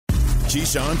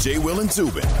Keyshawn, J. Will, and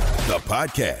Zubin, the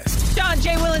podcast. Sean,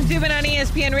 J. Will, and Zubin on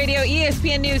ESPN Radio,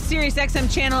 ESPN News, Sirius XM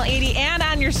Channel 80, and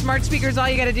on your smart speakers. All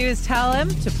you got to do is tell him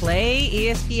to play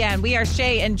ESPN. We are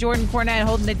Shae and Jordan Cornette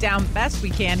holding it down best we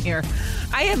can here.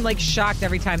 I am shocked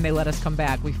every time they let us come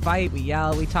back. We fight, we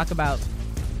yell, we talk about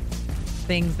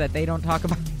things that they don't talk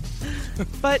about.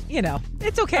 But,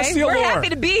 it's okay. We're happy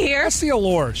to be here. That's the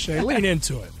allure, Shae. Lean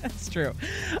into it. That's true.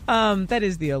 That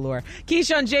is the allure.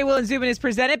 Keyshawn, J. Will, and Zubin is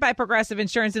presented by Progressive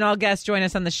Insurance, and all guests join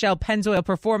us on the Shell Pennzoil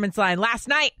Performance Line. Last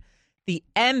night, the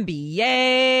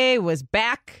NBA was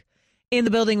back in the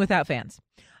building without fans.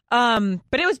 But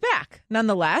it was back,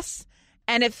 nonetheless.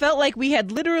 And it felt like we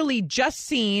had literally just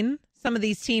seen some of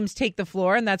these teams take the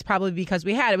floor, and that's probably because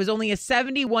we had. It was only a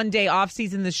 71-day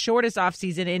offseason, the shortest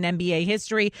offseason in NBA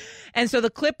history. And so the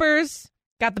Clippers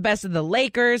got the best of the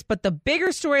Lakers, but the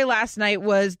bigger story last night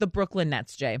was the Brooklyn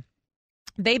Nets, Jay.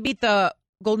 They beat the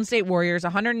Golden State Warriors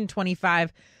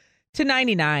 125-99,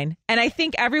 and I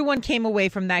think everyone came away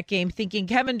from that game thinking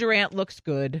Kevin Durant looks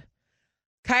good.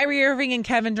 Kyrie Irving and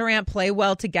Kevin Durant play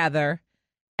well together,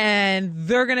 and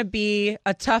they're going to be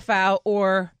a tough out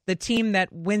or the team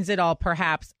that wins it all,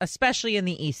 perhaps, especially in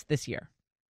the East this year.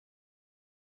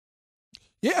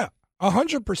 Yeah,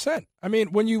 100%. I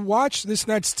mean, when you watch this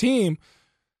Nets team,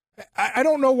 I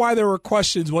don't know why there were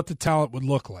questions what the talent would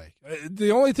look like.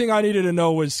 The only thing I needed to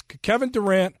know was Kevin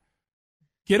Durant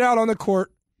get out on the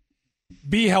court,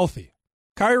 be healthy.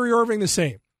 Kyrie Irving the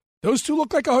same. Those two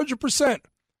look like 100%.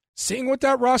 Seeing what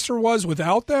that roster was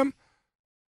without them,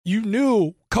 you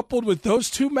knew, coupled with those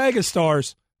two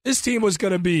megastars, this team was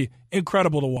going to be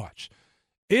incredible to watch.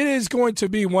 It is going to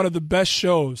be one of the best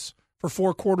shows for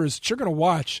four quarters that you're going to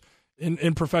watch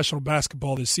in professional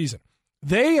basketball this season.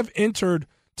 They have entered,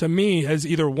 to me, as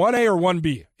either 1A or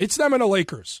 1B. It's them and the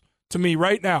Lakers, to me,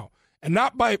 right now. And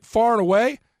not by far and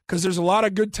away, because there's a lot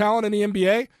of good talent in the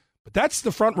NBA, but that's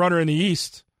the front runner in the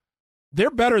East.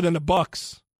 They're better than the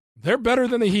Bucks. They're better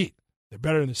than the Heat. They're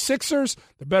better than the Sixers.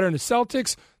 They're better than the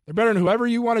Celtics. They're better than whoever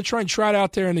you want to try and trot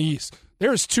out there in the East.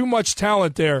 There is too much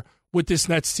talent there with this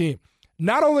Nets team.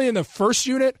 Not only in the first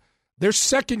unit, their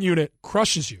second unit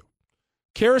crushes you.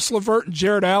 Karis LeVert and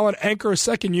Jared Allen anchor a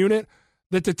second unit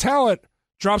that the talent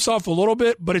drops off a little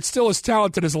bit, but it's still as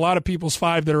talented as a lot of people's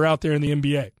five that are out there in the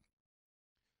NBA.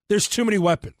 There's too many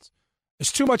weapons.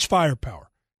 There's too much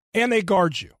firepower. And they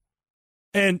guard you.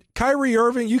 And Kyrie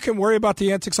Irving, you can worry about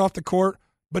the antics off the court,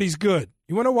 but he's good.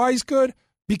 You want to know why he's good?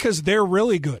 Because they're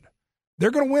really good. They're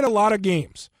going to win a lot of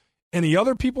games. And the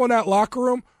other people in that locker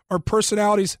room are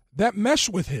personalities that mesh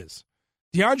with his.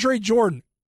 DeAndre Jordan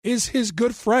is his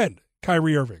good friend,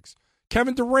 Kyrie Irving's.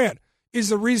 Kevin Durant is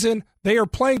the reason they are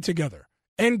playing together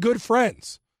and good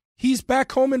friends. He's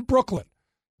back home in Brooklyn.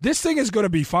 This thing is going to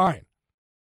be fine.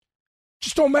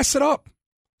 Just don't mess it up.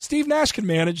 Steve Nash can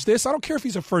manage this. I don't care if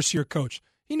he's a first-year coach.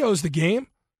 He knows the game.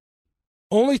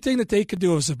 Only thing that they could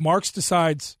do is if Marks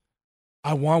decides,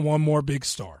 I want one more big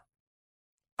star.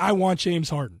 I want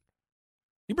James Harden.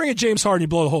 You bring in James Harden, you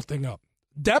blow the whole thing up.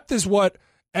 Depth is what,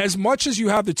 as much as you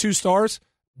have the two stars,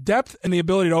 depth and the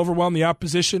ability to overwhelm the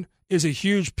opposition is a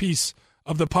huge piece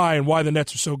of the pie and why the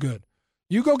Nets are so good.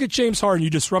 You go get James Harden, you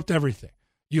disrupt everything.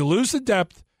 You lose the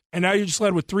depth, and now you're just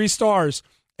led with three stars,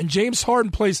 and James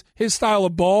Harden plays his style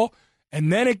of ball,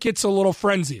 and then it gets a little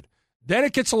frenzied. Then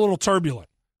it gets a little turbulent.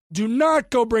 Do not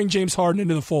go bring James Harden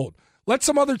into the fold. Let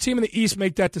some other team in the East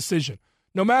make that decision.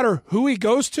 No matter who he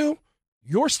goes to,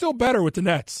 you're still better with the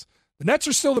Nets. The Nets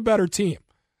are still the better team.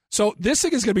 So this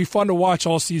thing is going to be fun to watch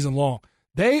all season long.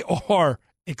 They are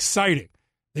exciting.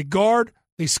 They guard,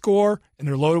 they score, and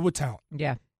they're loaded with talent.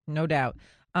 Yeah, no doubt.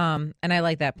 And I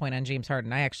like that point on James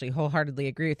Harden. I actually wholeheartedly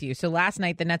agree with you. So last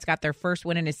night, the Nets got their first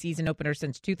win in a season opener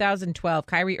since 2012.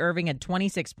 Kyrie Irving had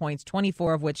 26 points,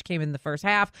 24 of which came in the first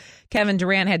half. Kevin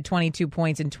Durant had 22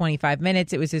 points in 25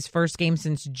 minutes. It was his first game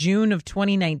since June of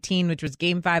 2019, which was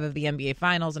Game 5 of the NBA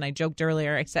Finals. And I joked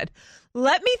earlier, I said,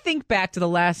 let me think back to the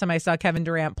last time I saw Kevin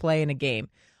Durant play in a game.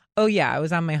 Oh, yeah, I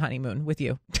was on my honeymoon with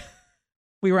you.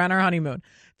 We were on our honeymoon.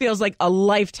 Feels like a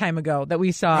lifetime ago that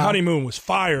we saw. The honeymoon was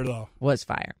fire, though. Was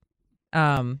fire.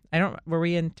 Were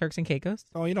we in Turks and Caicos?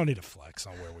 Oh, you don't need to flex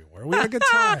on where we were. We had a good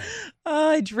time.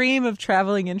 I dream of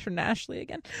traveling internationally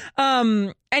again.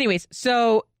 Anyways,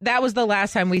 so that was the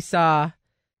last time we saw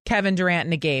Kevin Durant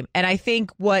in a game. And I think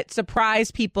what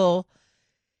surprised people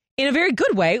in a very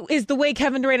good way is the way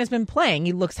Kevin Durant has been playing.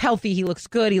 He looks healthy. He looks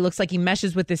good. He looks like he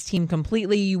meshes with this team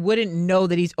completely. You wouldn't know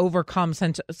that he's overcome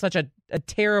such a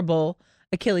terrible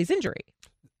Achilles injury.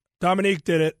 Dominique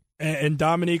did it, and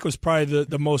Dominique was probably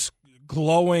the most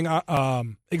glowing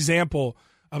example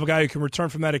of a guy who can return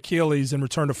from that Achilles and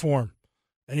return to form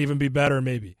and even be better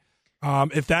maybe.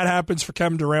 If that happens for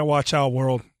Kevin Durant, watch out,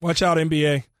 world. Watch out,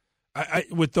 NBA.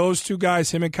 With those two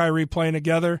guys, him and Kyrie playing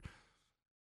together,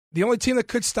 the only team that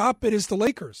could stop it is the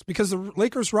Lakers, because the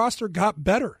Lakers roster got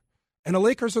better. And the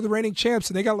Lakers are the reigning champs,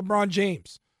 and they got LeBron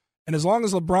James. And as long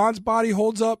as LeBron's body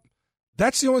holds up,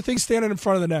 that's the only thing standing in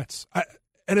front of the Nets.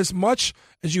 And as much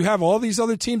as you have all these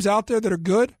other teams out there that are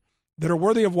good, that are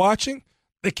worthy of watching,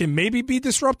 that can maybe be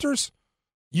disruptors,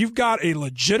 you've got a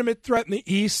legitimate threat in the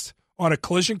East on a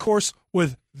collision course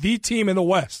with the team in the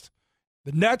West.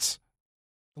 The Nets,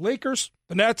 the Lakers,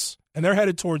 the Nets, and they're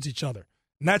headed towards each other.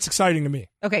 And that's exciting to me.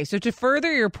 Okay, so to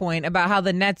further your point about how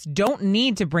the Nets don't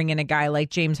need to bring in a guy like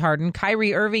James Harden,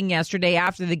 Kyrie Irving yesterday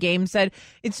after the game said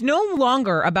it's no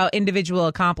longer about individual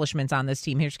accomplishments on this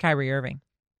team. Here's Kyrie Irving.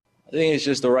 I think it's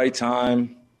just the right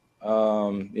time,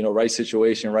 right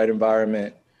situation, right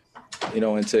environment,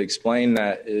 and to explain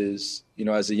that is,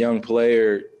 as a young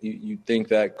player, you think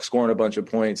that scoring a bunch of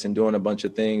points and doing a bunch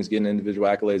of things, getting individual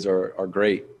accolades are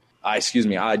great. I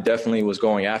definitely was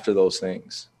going after those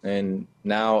things. And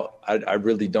now I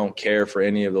really don't care for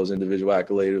any of those individual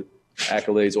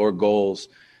accolades or goals.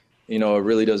 It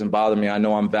really doesn't bother me. I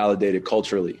know I'm validated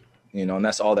culturally, and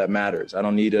that's all that matters. I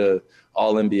don't need a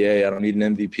All-NBA. I don't need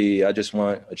an MVP. I just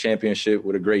want a championship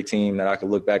with a great team that I could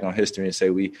look back on history and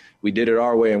say we did it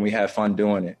our way and we had fun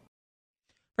doing it.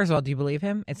 First of all, do you believe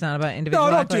him? It's not about individual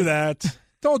No, don't do that.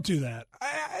 Don't do that.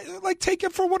 I take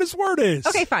it for what his word is.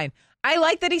 Okay, fine. I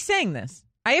like that he's saying this.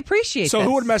 I appreciate So this.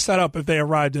 who would mess that up if they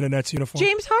arrived in a Nets uniform?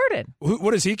 James Harden.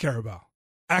 What does he care about?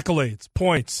 Accolades,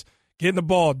 points, getting the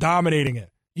ball, dominating it.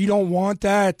 You don't want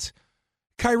that.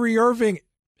 Kyrie Irving,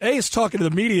 is talking to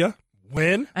the media.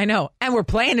 Win. I know. And we're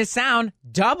playing his sound.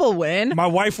 Double win. My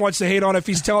wife wants to hate on if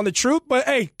he's telling the truth, but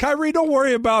hey, Kyrie, don't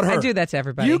worry about her. I do that to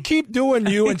everybody. You keep doing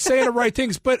you and saying the right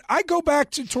things. But I go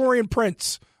back to Taurean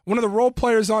Prince, one of the role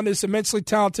players on this immensely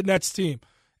talented Nets team.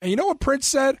 And you know what Prince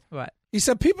said? What? He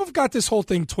said, people have got this whole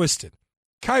thing twisted.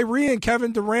 Kyrie and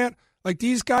Kevin Durant,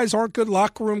 these guys aren't good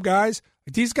locker room guys.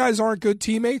 These guys aren't good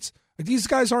teammates. These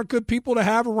guys aren't good people to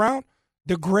have around.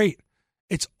 They're great.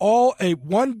 It's all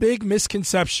one big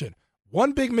misconception,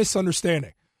 one big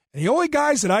misunderstanding. And the only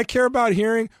guys that I care about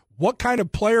hearing what kind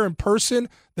of player and person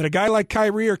that a guy like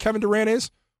Kyrie or Kevin Durant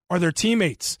is are their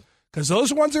teammates, because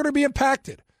those are the ones that are going to be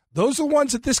impacted. Those are the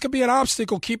ones that this could be an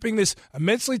obstacle keeping this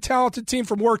immensely talented team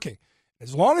from working.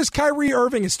 As long as Kyrie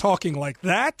Irving is talking like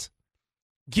that,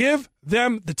 give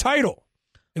them the title.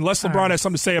 Unless LeBron has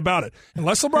something to say about it.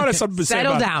 Unless LeBron has something to say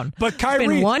about it. Settle down. But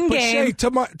Kyrie, game.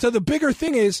 Shae, to the bigger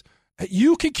thing is,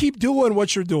 you can keep doing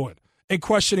what you're doing and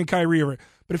questioning Kyrie Irving.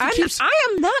 But if I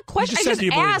am not questioning. I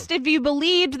just asked if you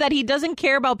believed that he doesn't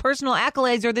care about personal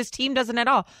accolades or this team doesn't at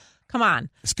all. Come on.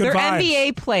 They're vibes.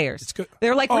 NBA players.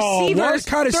 They're like receivers.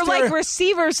 They're like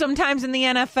receivers sometimes in the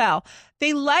NFL.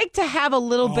 They like to have a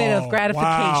little bit of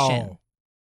gratification. Wow.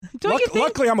 Don't you think?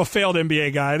 Luckily, I'm a failed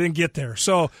NBA guy. I didn't get there.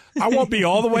 So I won't be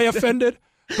all the way offended,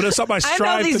 but it's something I strive to be.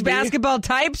 I know these basketball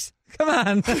types. Come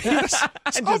on. Yes,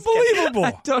 it's unbelievable.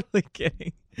 I'm totally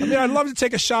kidding. I mean, I'd love to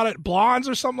take a shot at blondes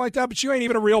or something like that, but you ain't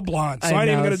even a real blonde, so I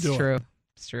ain't even going to do it.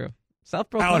 It's true.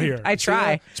 Self-proclaimed. Out here. I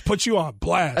try. Let's put you on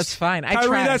blast. That's fine. I Kyrie,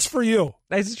 try. that's for you.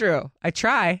 That's true. I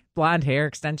try. Blonde hair,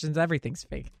 extensions, everything's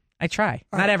fake. I try.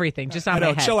 Not everything, just on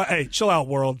my head. Chill out,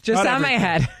 world. Just Not on everything. my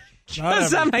head.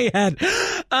 Just on my head.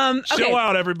 Okay, chill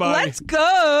out, everybody. Let's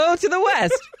go to the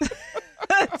West.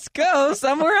 Let's go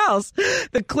somewhere else.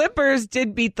 The Clippers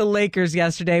did beat the Lakers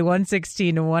yesterday,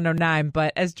 116-109.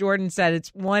 But as Jordan said,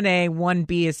 it's 1A,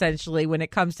 1B essentially when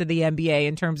it comes to the NBA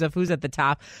in terms of who's at the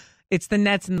top. It's the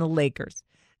Nets and the Lakers.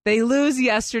 They lose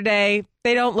yesterday.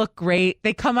 They don't look great.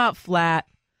 They come out flat.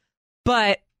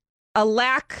 But a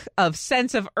lack of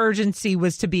sense of urgency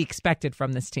was to be expected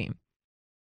from this team.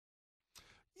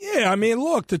 Yeah, I mean,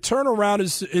 look, the turnaround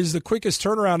is the quickest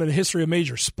turnaround in the history of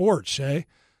major sports, Shae.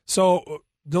 So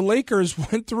the Lakers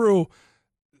went through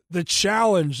the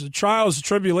challenge, the trials, the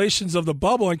tribulations of the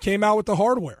bubble and came out with the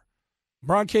hardware.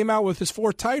 LeBron came out with his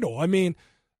fourth title. I mean,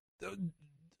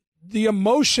 the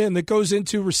emotion that goes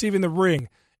into receiving the ring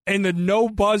and the no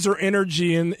buzz or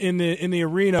energy in the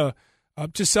arena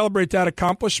to celebrate that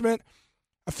accomplishment,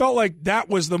 I felt like that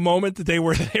was the moment that they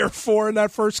were there for in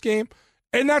that first game.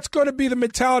 And that's going to be the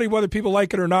mentality, whether people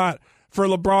like it or not, for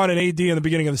LeBron and AD in the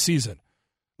beginning of the season.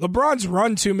 LeBron's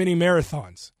run too many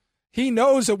marathons. He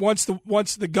knows that once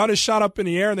the gun is shot up in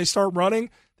the air and they start running,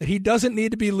 that he doesn't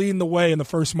need to be leading the way in the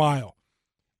first mile.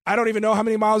 I don't even know how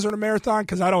many miles are in a marathon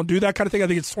because I don't do that kind of thing. I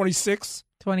think it's 26.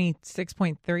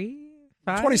 26.3?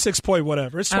 26 point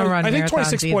whatever. It's 20, I think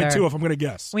 26.2 if I'm going to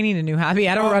guess. We need a new hobby.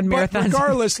 I don't run marathons. But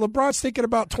regardless, LeBron's thinking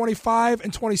about 25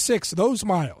 and 26, those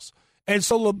miles. And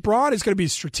so LeBron is going to be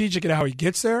strategic in how he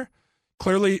gets there.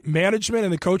 Clearly, management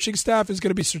and the coaching staff is going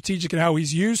to be strategic in how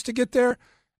he's used to get there.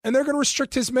 And they're going to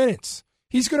restrict his minutes.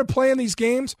 He's going to play in these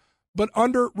games, but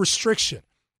under restriction.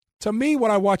 To me, when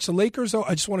I watch the Lakers, though,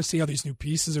 I just want to see how these new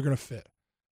pieces are going to fit.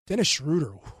 Dennis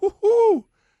Schroeder, woo-hoo,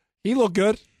 he looked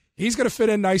good. He's going to fit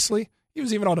in nicely. He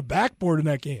was even on the backboard in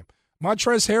that game.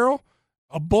 Montrezl Harrell,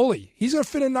 a bully. He's going to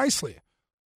fit in nicely.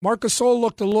 Marc Gasol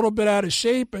looked a little bit out of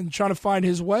shape and trying to find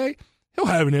his way. He'll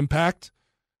have an impact.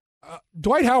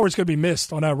 Dwight Howard's going to be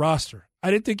missed on that roster.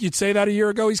 I didn't think you'd say that a year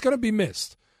ago. He's going to be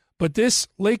missed. But this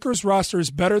Lakers roster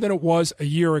is better than it was a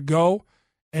year ago,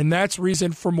 and that's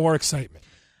reason for more excitement.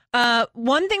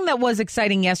 One thing that was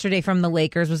exciting yesterday from the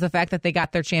Lakers was the fact that they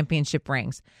got their championship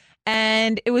rings.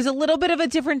 And it was a little bit of a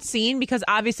different scene because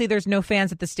obviously there's no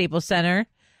fans at the Staples Center.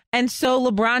 And so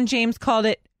LeBron James called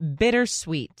it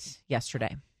bittersweet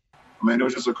yesterday. I mean, it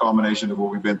was just a culmination of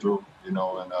what we've been through, in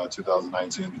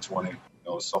 2019 to 20.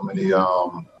 So many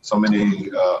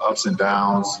ups and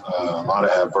downs, a lot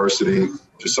of adversity,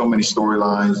 just so many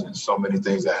storylines and so many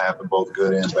things that happen, both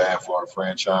good and bad for our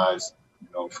franchise.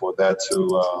 For that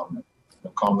to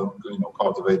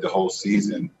cultivate the whole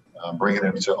season, bring it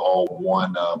into all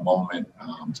one moment,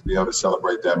 to be able to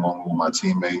celebrate that moment with my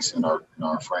teammates and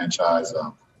our franchise.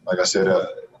 Like I said,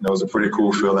 it was a pretty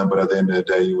cool feeling, but at the end of the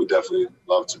day, you would definitely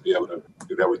love to be able to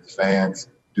do that with the fans,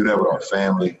 do that with our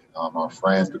family, our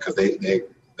friends, because they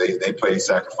played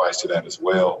sacrifice to that as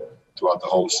well throughout the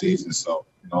whole season. So,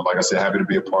 like I said, happy to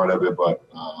be a part of it, but,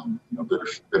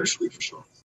 bittersweet for sure.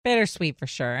 Bittersweet for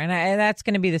sure. And that's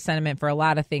going to be the sentiment for a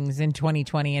lot of things in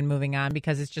 2020 and moving on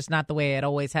because it's just not the way it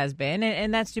always has been.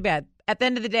 And that's too bad. At the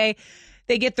end of the day,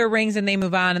 they get their rings and they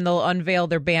move on and they'll unveil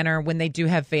their banner when they do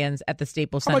have fans at the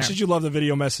Staples Center. How much did you love the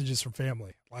video messages from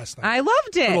family last night? I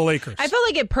loved it. For the Lakers. I felt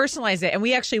like it personalized it. And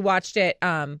we actually watched it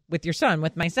with your son,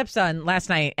 with my stepson last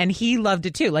night. And he loved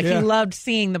it too. He loved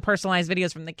seeing the personalized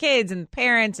videos from the kids and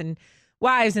parents and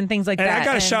wives and things like that. I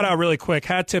got to shout out really quick,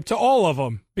 hat tip to all of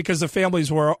them because the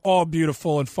families were all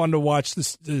beautiful and fun to watch,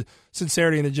 the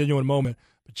sincerity and the genuine moment.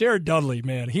 But Jared Dudley,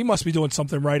 man, he must be doing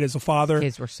something right as a father. The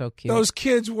kids were so cute. Those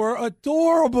kids were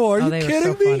adorable. Are you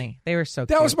kidding me? Funny. They were so cute.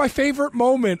 That was my favorite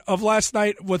moment of last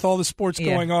night with all the sports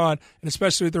going on, and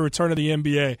especially with the return of the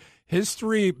NBA. His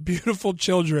three beautiful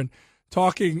children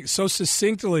talking so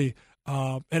succinctly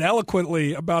and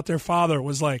eloquently about their father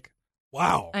was like,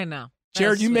 wow. I know.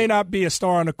 Jared, you may not be a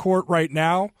star on the court right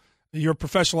now. You're a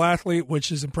professional athlete, which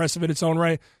is impressive in its own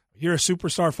right. You're a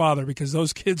superstar father because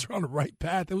those kids are on the right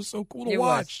path. It was so cool to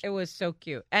watch. It was so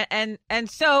cute. And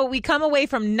so we come away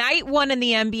from night one in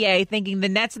the NBA thinking the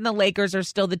Nets and the Lakers are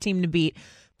still the team to beat.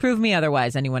 Prove me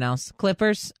otherwise. Anyone else?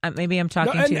 Clippers? Maybe I'm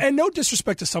talking to you. And no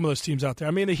disrespect to some of those teams out there.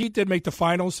 I mean, the Heat did make the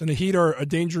finals, and the Heat are a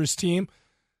dangerous team.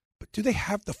 But do they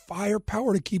have the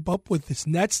firepower to keep up with this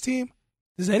Nets team?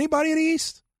 Does anybody in the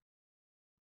East?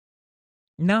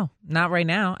 No, not right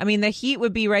now. I mean, the Heat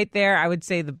would be right there. I would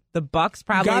say the Bucks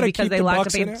probably because they locked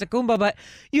up Antetokounmpo, but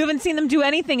you haven't seen them do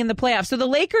anything in the playoffs. So the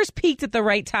Lakers peaked at the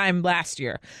right time last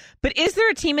year. But is there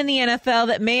a team in the NFL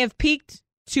that may have peaked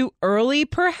too early,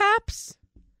 perhaps?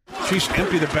 She's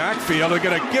empty the backfield. They're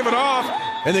going to give it off,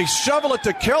 and they shovel it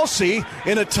to Kelsey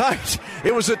in a tight.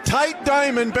 It was a tight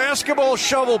diamond basketball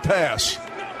shovel pass.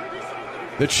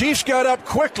 The Chiefs got up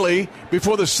quickly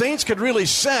before the Saints could really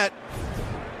set.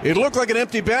 It looked like an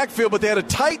empty backfield, but they had a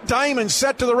tight diamond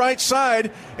set to the right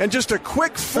side and just a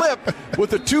quick flip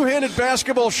with a two-handed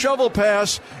basketball shovel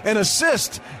pass. An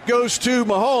assist goes to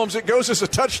Mahomes. It goes as a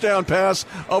touchdown pass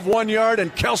of 1 yard,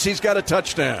 and Kelsey's got a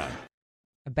touchdown.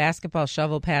 A basketball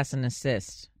shovel pass and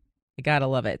assist. You got to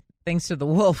love it. Thanks to the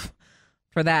Wolf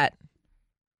for that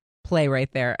play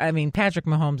right there. I mean, Patrick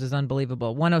Mahomes is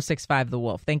unbelievable. 106.5 The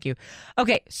Wolf. Thank you.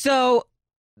 Okay, so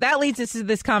that leads us to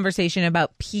this conversation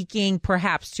about peaking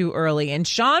perhaps too early. And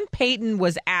Sean Payton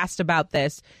was asked about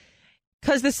this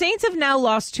because the Saints have now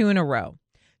lost 2 in a row.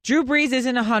 Drew Brees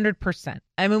isn't 100%.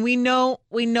 I mean, we know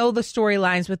the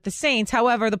storylines with the Saints.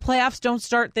 However, the playoffs don't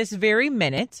start this very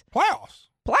minute.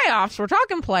 Playoffs. We're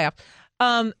talking playoffs.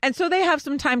 And so they have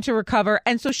some time to recover.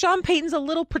 And so Sean Payton's a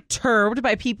little perturbed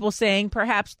by people saying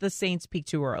perhaps the Saints peaked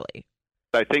too early.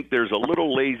 I think there's a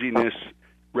little laziness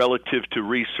relative to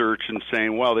research and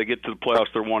saying, well, they get to the playoffs,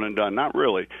 they're one and done. Not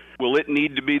really. Will it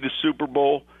need to be the Super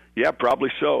Bowl? Yeah,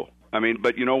 probably so. I mean,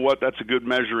 but you know what? That's a good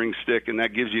measuring stick, and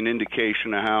that gives you an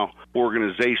indication of how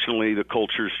organizationally the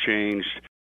culture's changed.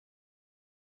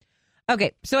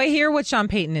 Okay, so I hear what Sean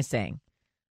Payton is saying.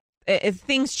 If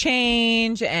things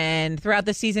change, and throughout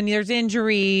the season there's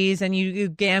injuries, and you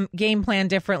game plan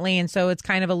differently, and so it's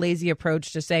kind of a lazy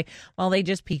approach to say, well, they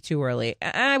just peaked too early.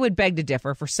 I would beg to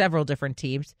differ for several different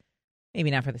teams.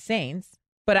 Maybe not for the Saints,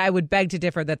 but I would beg to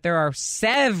differ that there are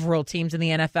several teams in the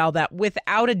NFL that,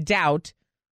 without a doubt,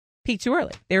 peaked too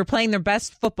early. They were playing their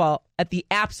best football at the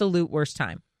absolute worst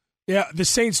time. Yeah, the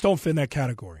Saints don't fit in that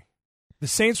category. The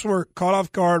Saints were caught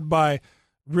off guard by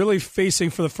really facing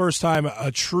for the first time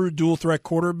a true dual-threat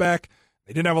quarterback.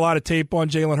 They didn't have a lot of tape on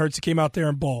Jalen Hurts. He came out there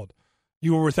and balled.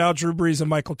 You were without Drew Brees and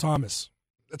Michael Thomas.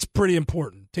 That's pretty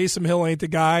important. Taysom Hill ain't the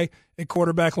guy at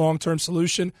quarterback long-term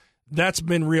solution. That's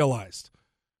been realized.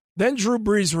 Then Drew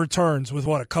Brees returns with,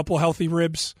 a couple healthy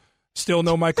ribs, still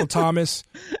no Michael Thomas,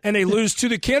 and they lose to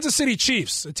the Kansas City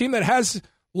Chiefs, a team that has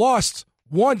lost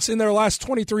once in their last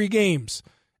 23 games,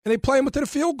 and they play them within a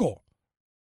field goal.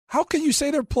 How can you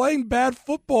say they're playing bad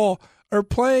football or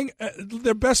playing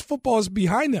their best football is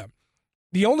behind them?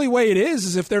 The only way it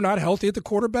is if they're not healthy at the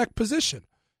quarterback position.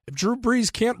 If Drew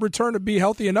Brees can't return to be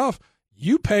healthy enough,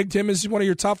 you pegged him as one of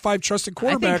your top 5 trusted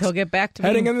quarterbacks. I think he'll get back to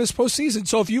heading into this postseason.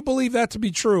 So if you believe that to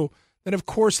be true, then of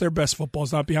course their best football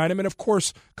is not behind him. And of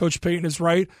course, Coach Payton is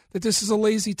right that this is a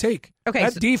lazy take. Okay,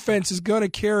 that defense is going to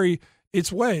carry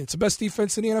its way. It's the best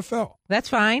defense in the NFL. That's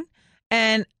fine.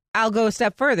 And I'll go a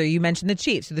step further. You mentioned the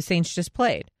Chiefs, who the Saints just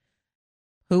played.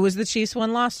 Who was the Chiefs'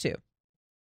 one loss to?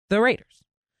 The Raiders.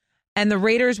 And the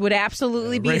Raiders would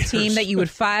absolutely be a team that you would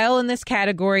file in this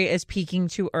category as peaking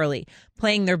too early.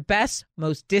 Playing their best,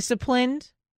 most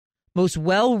disciplined, most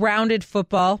well-rounded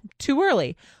football too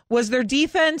early. Was their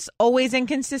defense always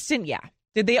inconsistent? Yeah.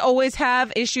 Did they always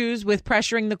have issues with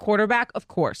pressuring the quarterback? Of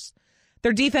course.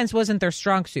 Their defense wasn't their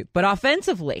strong suit. But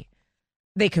offensively,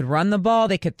 they could run the ball.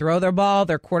 They could throw their ball.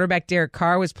 Their quarterback, Derek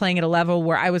Carr, was playing at a level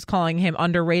where I was calling him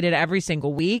underrated every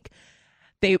single week.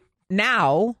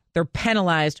 They're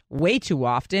penalized way too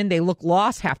often. They look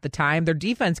lost half the time. Their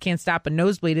defense can't stop a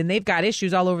nosebleed, and they've got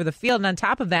issues all over the field. And on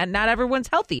top of that, not everyone's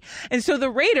healthy. And so the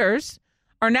Raiders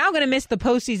are now going to miss the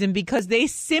postseason because they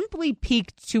simply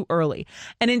peaked too early.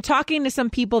 And in talking to some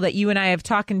people that you and I have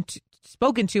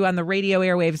spoken to on the radio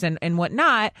airwaves and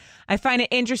whatnot, I find it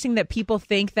interesting that people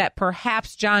think that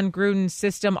perhaps John Gruden's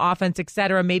system, offense, et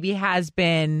cetera, maybe has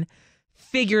been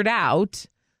figured out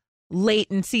late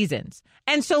in seasons.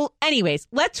 And so, anyways,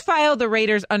 let's file the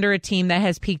Raiders under a team that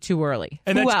has peaked too early.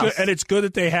 And Who that's else? Good, and it's good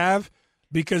that they have,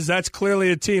 because that's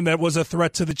clearly a team that was a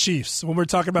threat to the Chiefs. When we're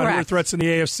talking about other threats in the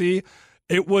AFC,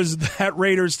 it was that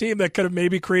Raiders team that could have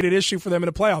maybe created issue for them in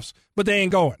the playoffs, but they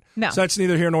ain't going. No. So that's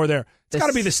neither here nor there. It's got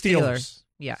to be the Steelers.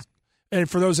 Yeah. And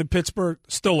for those in Pittsburgh,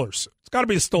 Stillers. It's got to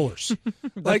be the Stillers.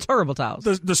 Like terrible towels.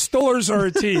 The Stillers are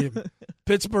a team,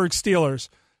 Pittsburgh Steelers,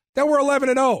 that were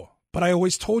 11-0. But I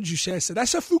always told you, Shae, I said,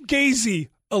 that's a Fugazi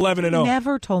 11-0. You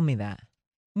never told me that.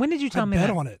 When did you tell me that? I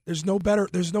bet on it. There's no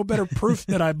better proof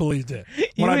that I believed it.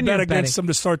 When I bet against them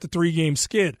to start the 3-game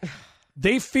skid.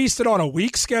 They feasted on a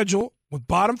weak schedule with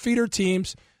bottom feeder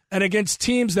teams and against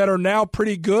teams that are now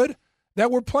pretty good that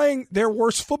were playing their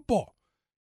worst football.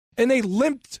 And they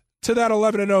limped to that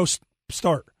 11-0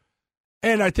 start.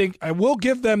 And I think I will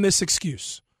give them this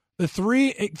excuse. The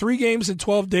three games in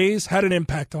 12 days had an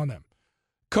impact on them.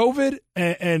 COVID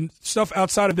and stuff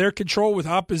outside of their control with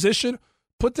opposition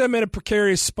put them in a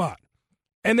precarious spot.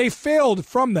 And they failed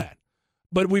from that.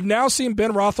 But we've now seen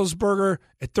Ben Roethlisberger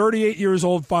at 38 years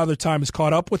old, Father Time has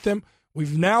caught up with him.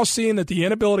 We've now seen that the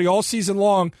inability all season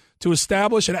long to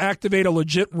establish and activate a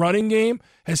legit running game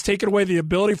has taken away the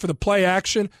ability for the play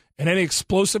action and any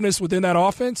explosiveness within that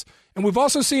offense. And we've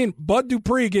also seen Bud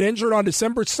Dupree get injured on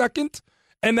December 2nd,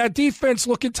 and that defense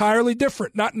look entirely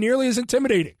different, not nearly as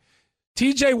intimidating.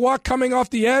 TJ Watt coming off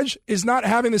the edge is not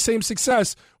having the same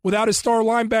success without his star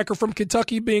linebacker from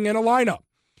Kentucky being in a lineup.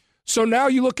 So now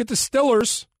you look at the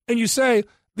Stillers and you say,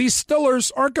 these Stillers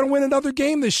aren't going to win another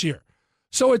game this year.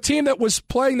 So a team that was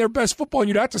playing their best football, and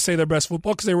you'd have to say their best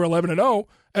football because they were 11-0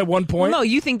 at one point. Well, no,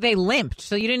 you think they limped,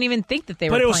 so you didn't even think that they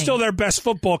were playing. But it was still their best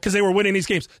football because they were winning these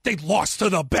games. They lost to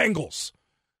the Bengals.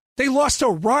 They lost to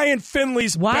Ryan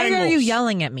Finley's Bengals. Why are you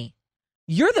yelling at me?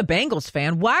 You're the Bengals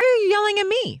fan. Why are you yelling at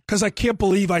me? Because I can't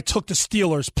believe I took the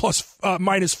Steelers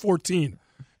minus 14.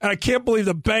 And I can't believe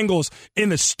the Bengals, in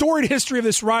the storied history of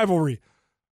this rivalry,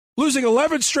 losing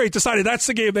 11 straight, decided that's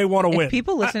the game they want to win. If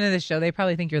people listen to this show, they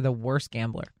probably think you're the worst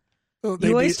gambler. You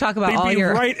always talk about all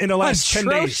your right in the last 10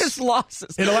 days. Atrocious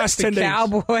losses. In the last 10 days.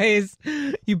 Cowboys,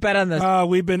 you bet on this.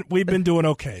 We've been doing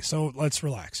okay, so let's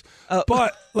relax.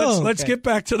 But let's get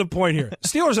back to the point here.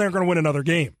 Steelers aren't going to win another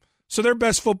game. So their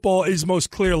best football is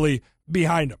most clearly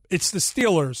behind them. It's the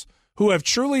Steelers who have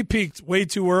truly peaked way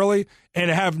too early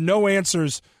and have no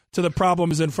answers to the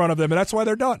problems in front of them, and that's why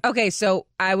they're done. Okay, so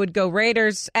I would go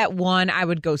Raiders at 1. I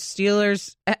would go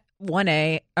Steelers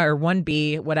 1A or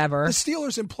 1B, whatever. The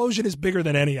Steelers' implosion is bigger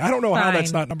than any. I don't know how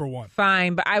that's not number one.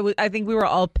 Fine, but I think we were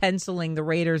all penciling the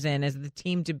Raiders in as the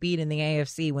team to beat in the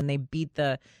AFC when they beat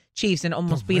the Chiefs and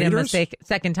almost beat them a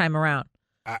second time around.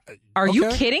 Are you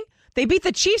kidding? They beat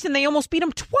the Chiefs and they almost beat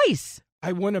them twice.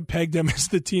 I wouldn't have pegged them as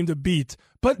the team to beat,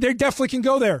 but they definitely can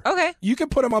go there. Okay. You can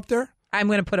put them up there. I'm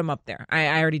going to put them up there.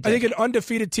 I already did. I think an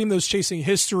undefeated team that was chasing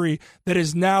history that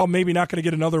is now maybe not going to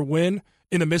get another win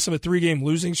in the midst of a 3-game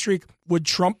losing streak would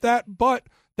trump that, but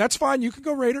that's fine. You can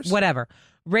go Raiders. Whatever.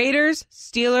 Raiders,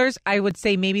 Steelers, I would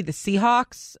say maybe the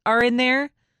Seahawks are in there.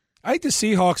 I think the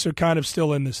Seahawks are kind of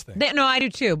still in this thing. No, I do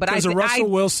too. But because of Russell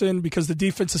Wilson, because the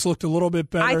defense has looked a little bit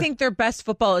better. I think their best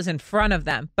football is in front of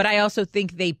them, but I also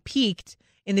think they peaked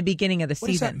in the beginning of the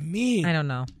season. What does that mean? I don't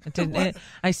know.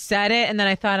 I said it, and then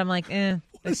I thought, I'm like, it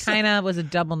kind of was a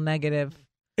double negative.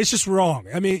 It's just wrong.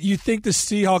 I mean, you think the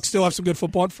Seahawks still have some good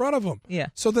football in front of them. Yeah.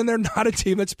 So then they're not a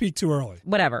team that's peaked too early.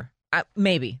 Whatever.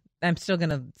 Maybe. I'm still going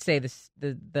to say this.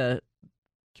 The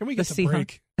Can we get the Seahawks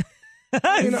break?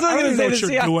 I don't even know what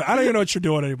you're doing. I don't even know what you're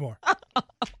doing anymore.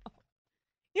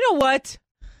 You know what?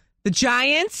 The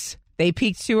Giants, they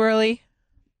peaked too early.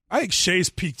 I think Shae's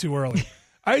peaked too early.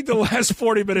 I think the last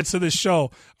 40 minutes of this show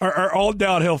are all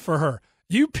downhill for her.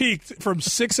 You peaked from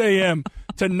 6 a.m.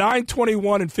 to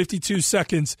 9:21 and 52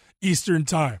 seconds Eastern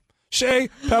Time. Shae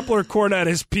Cornette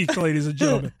has peaked, ladies and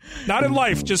gentlemen. Not in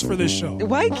life, just for this show.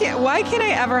 Why can't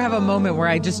I ever have a moment where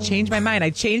I just change my mind? I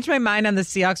changed my mind on the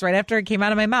Seahawks right after it came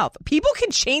out of my mouth. People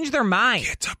can change their mind.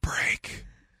 Get a break.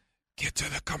 Get to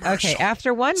the commercial. Okay,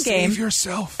 after one game. Save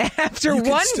yourself. After you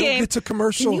one still game. Get to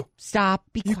commercial. Can you stop?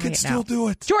 Be quiet. You can still do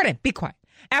it. Jordan, be quiet.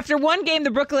 After one game,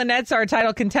 the Brooklyn Nets are a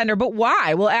title contender, but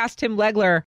why? We'll ask Tim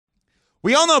Legler.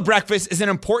 We all know breakfast is an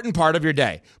important part of your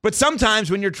day, but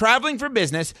sometimes when you're traveling for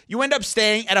business, you end up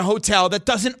staying at a hotel that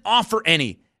doesn't offer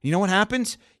any. You know what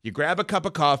happens? You grab a cup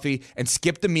of coffee and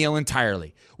skip the meal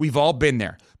entirely. We've all been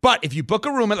there. But if you book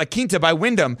a room at La Quinta by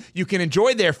Wyndham, you can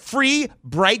enjoy their free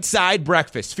Bright Side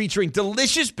breakfast featuring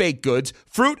delicious baked goods,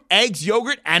 fruit, eggs,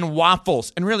 yogurt, and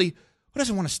waffles. And really, who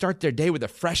doesn't want to start their day with a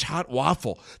fresh, hot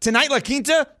waffle? Tonight, La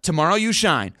Quinta, tomorrow you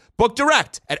shine. Book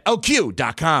direct at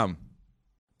lq.com.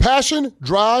 Passion,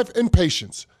 drive, and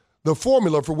patience. The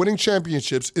formula for winning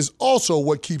championships is also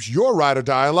what keeps your ride or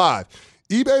die alive.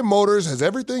 eBay Motors has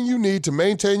everything you need to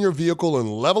maintain your vehicle and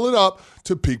level it up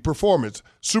to peak performance.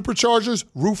 Superchargers,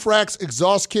 roof racks,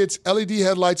 exhaust kits, LED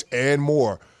headlights, and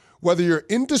more. Whether you're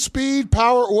into speed,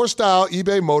 power, or style,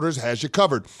 eBay Motors has you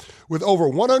covered. With over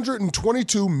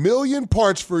 122 million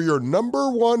parts for your number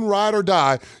one ride or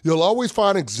die, you'll always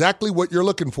find exactly what you're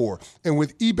looking for. And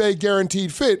with eBay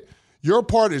Guaranteed Fit, your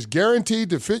part is guaranteed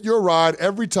to fit your ride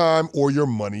every time or your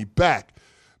money back.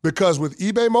 Because with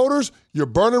eBay Motors, you're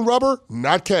burning rubber,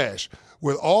 not cash.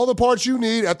 With all the parts you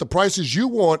need at the prices you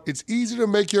want, it's easy to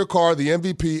make your car the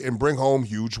MVP and bring home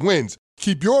huge wins.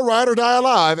 Keep your ride or die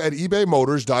alive at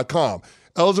ebaymotors.com.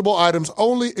 Eligible items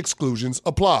only. Exclusions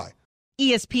apply.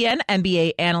 ESPN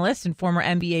NBA analyst and former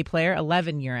NBA player,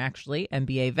 11-year actually,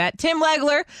 NBA vet, Tim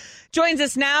Legler joins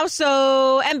us now.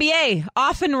 So NBA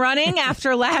off and running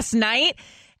after last night.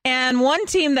 And one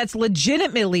team that's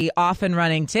legitimately off and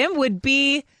running, Tim, would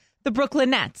be the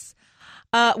Brooklyn Nets.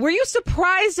 Were you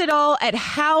surprised at all at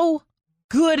how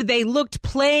good they looked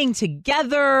playing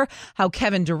together, how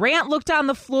Kevin Durant looked on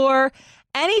the floor?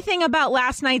 Anything about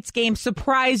last night's game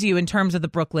surprise you in terms of the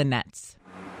Brooklyn Nets?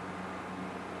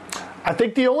 I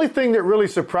think the only thing that really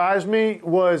surprised me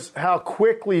was how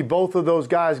quickly both of those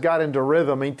guys got into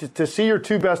rhythm. I mean, to see your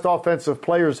two best offensive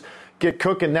players get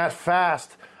cooking that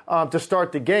fast to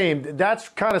start the game, that's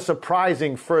kind of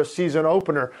surprising for a season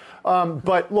opener.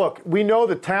 But look, we know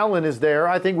the talent is there.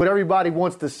 I think what everybody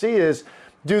wants to see is,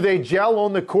 do they gel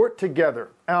on the court together?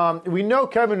 We know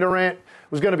Kevin Durant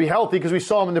was going to be healthy because we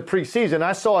saw him in the preseason.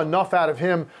 I saw enough out of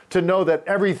him to know that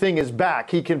everything is back.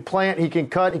 He can plant, he can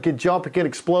cut, he can jump, he can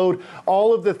explode,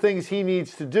 all of the things he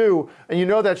needs to do. And you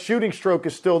know that shooting stroke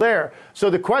is still there. So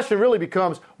the question really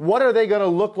becomes, what are they going to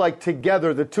look like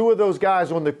together, the two of those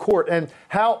guys on the court, and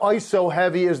how ISO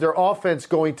heavy is their offense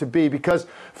going to be? Because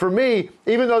for me,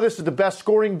 even though this is the best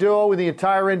scoring duo in the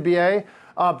entire NBA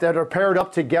that are paired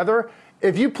up together,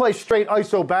 if you play straight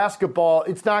ISO basketball,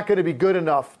 it's not going to be good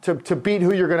enough to beat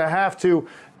who you're going to have to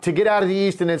get out of the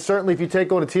East, and then certainly if you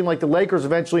take on a team like the Lakers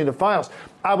eventually in the finals.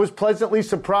 I was pleasantly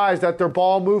surprised at their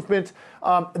ball movement,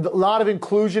 a lot of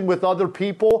inclusion with other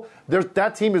people.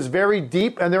 That team is very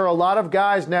deep, and there are a lot of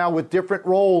guys now with different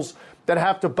roles that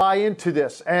have to buy into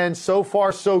this. And so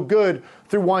far, so good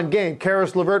through one game.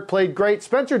 Karis LeVert played great.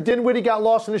 Spencer Dinwiddie got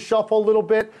lost in the shuffle a little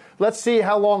bit. Let's see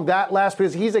how long that lasts,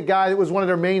 because he's a guy that was one of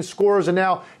their main scorers, and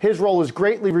now his role is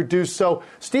greatly reduced. So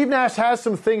Steve Nash has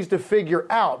some things to figure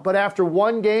out. But after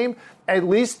one game, at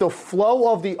least the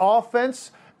flow of the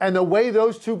offense and the way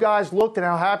those two guys looked and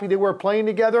how happy they were playing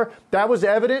together, that was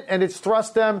evident, and it's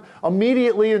thrust them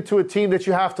immediately into a team that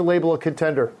you have to label a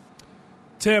contender.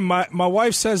 Tim, my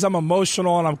wife says I'm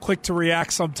emotional and I'm quick to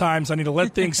react sometimes. I need to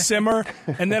let things simmer,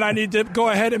 and then I need to go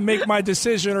ahead and make my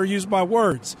decision or use my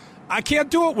words. I can't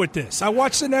do it with this. I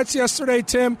watched the Nets yesterday,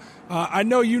 Tim. I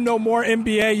know you know more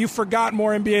NBA. You forgot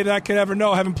more NBA than I could ever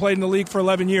know, having played in the league for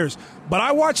 11 years. But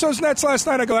I watched those Nets last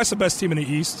night. I go, that's the best team in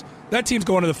the East. That team's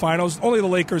going to the finals. Only the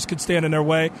Lakers could stand in their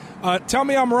way. Tell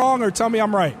me I'm wrong or tell me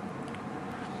I'm right.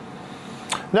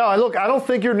 No, look, I don't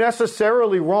think you're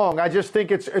necessarily wrong. I just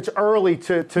think it's early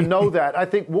to know that. I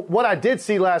think what I did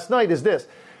see last night is this.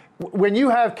 When you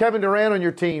have Kevin Durant on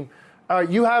your team,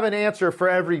 you have an answer for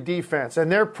every defense, and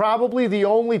they're probably the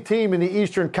only team in the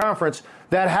Eastern Conference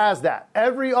that has that.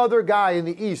 Every other guy in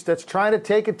the East that's trying to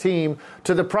take a team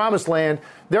to the promised land,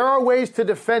 there are ways to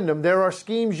defend them. There are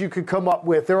schemes you could come up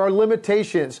with. There are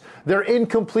limitations. They're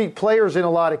incomplete players in a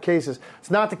lot of cases.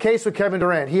 It's not the case with Kevin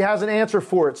Durant. He has an answer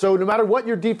for it. So no matter what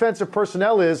your defensive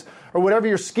personnel is or whatever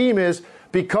your scheme is,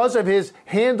 because of his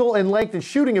handle and length and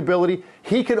shooting ability,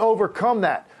 he can overcome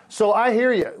that. So I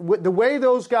hear you. The way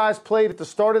those guys played at the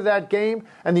start of that game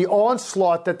and the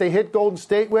onslaught that they hit Golden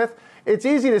State with, it's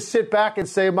easy to sit back and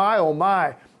say, my, oh,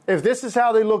 my. If this is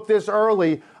how they look this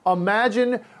early,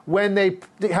 imagine when they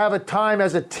have a time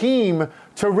as a team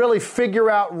to really figure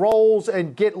out roles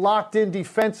and get locked in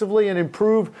defensively and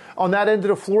improve on that end of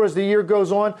the floor as the year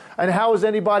goes on. And how is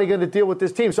anybody going to deal with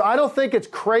this team? So I don't think it's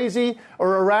crazy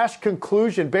or a rash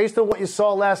conclusion based on what you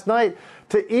saw last night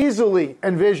to easily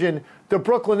envision the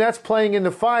Brooklyn Nets playing in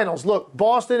the finals. Look,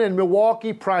 Boston and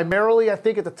Milwaukee primarily, I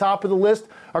think, at the top of the list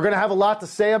are going to have a lot to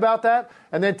say about that.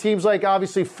 And then teams like,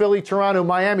 obviously, Philly, Toronto,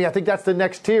 Miami, I think that's the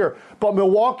next tier. But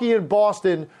Milwaukee and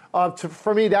Boston,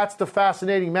 for me, that's the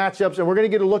fascinating matchups. And we're going to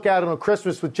get a look at it on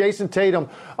Christmas with Jason Tatum,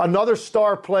 another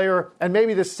star player, and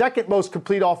maybe the second most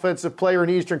complete offensive player in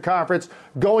the Eastern Conference,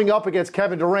 going up against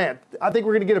Kevin Durant. I think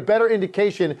we're going to get a better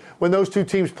indication when those two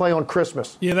teams play on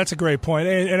Christmas. Yeah, that's a great point.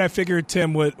 And I figured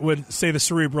Tim would say the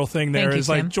cerebral thing there is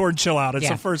like, Jordan, chill out. It's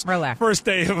the first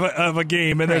day of a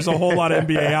game, and there's a whole lot of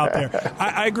NBA out there.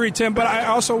 I agree, Tim, but I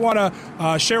also want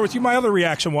to share with you my other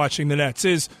reaction watching the Nets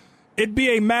is it'd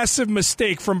be a massive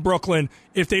mistake from Brooklyn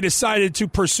if they decided to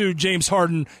pursue James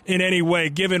Harden in any way,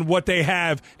 given what they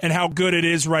have and how good it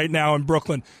is right now in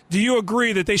Brooklyn. Do you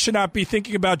agree that they should not be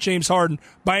thinking about James Harden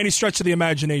by any stretch of the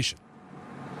imagination?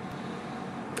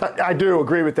 I do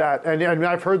agree with that. And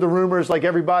I've heard the rumors like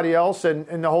everybody else,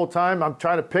 and the whole time I'm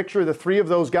trying to picture the three of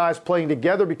those guys playing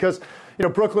together because,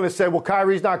 Brooklyn has said, well,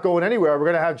 Kyrie's not going anywhere. We're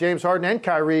going to have James Harden and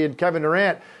Kyrie and Kevin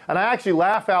Durant. And I actually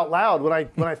laugh out loud when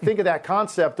I think of that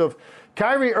concept of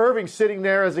Kyrie Irving sitting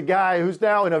there as a guy who's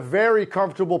now in a very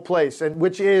comfortable place, and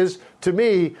which is, to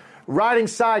me, riding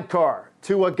sidecar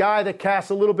to a guy that casts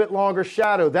a little bit longer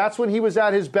shadow. That's when he was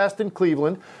at his best in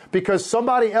Cleveland, because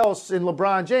somebody else in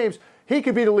LeBron James, he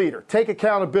could be the leader, take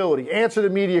accountability, answer the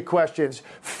media questions,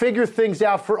 figure things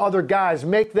out for other guys,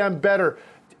 make them better.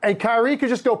 And Kyrie could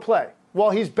just go play. Well,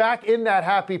 he's back in that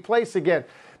happy place again.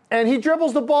 And he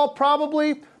dribbles the ball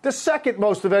probably the second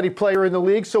most of any player in the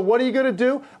league. So what are you going to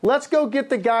do? Let's go get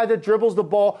the guy that dribbles the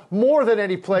ball more than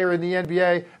any player in the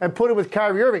NBA and put him with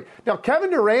Kyrie Irving. Now, Kevin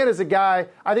Durant is a guy,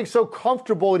 I think, so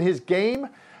comfortable in his game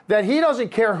that he doesn't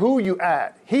care who you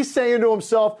add. He's saying to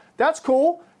himself, that's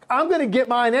cool. I'm going to get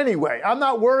mine anyway. I'm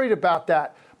not worried about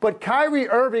that. But Kyrie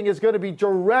Irving is going to be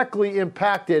directly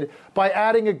impacted by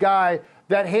adding a guy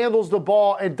that handles the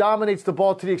ball and dominates the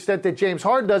ball to the extent that James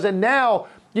Harden does. And now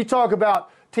you talk about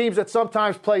teams that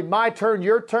sometimes play my turn,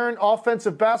 your turn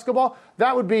offensive basketball.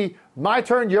 That would be my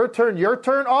turn, your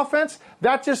turn offense.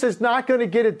 That just is not going to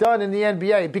get it done in the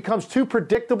NBA. It becomes too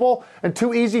predictable and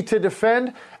too easy to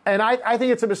defend. And I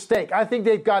think it's a mistake. I think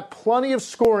they've got plenty of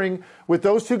scoring with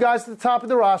those two guys at the top of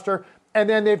the roster. And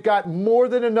then they've got more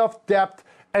than enough depth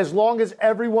as long as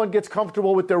everyone gets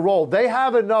comfortable with their role. They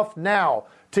have enough now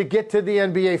to get to the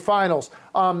NBA Finals.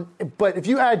 But if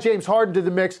you add James Harden to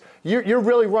the mix, you're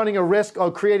really running a risk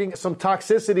of creating some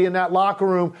toxicity in that locker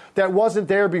room that wasn't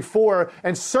there before.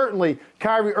 And certainly,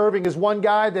 Kyrie Irving is one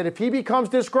guy that if he becomes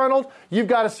disgruntled, you've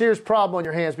got a serious problem on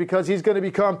your hands because he's going to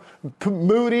become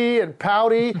moody and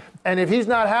pouty. And if he's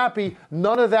not happy,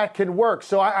 none of that can work.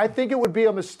 So I think it would be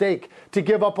a mistake to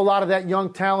give up a lot of that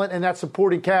young talent and that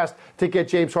supporting cast to get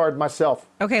James Harden myself.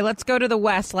 Okay, let's go to the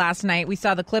West last night. We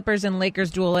saw the Clippers and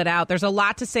Lakers duel it out. There's a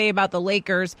lot to say about the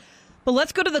Lakers, but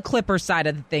let's go to the Clippers side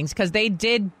of the things because they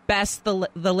did best the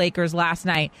Lakers last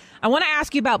night. I want to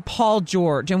ask you about Paul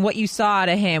George and what you saw out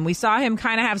of him. We saw him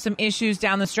kind of have some issues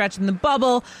down the stretch in the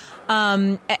bubble,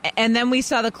 and then we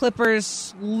saw the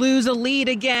Clippers lose a lead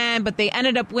again, but they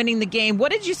ended up winning the game.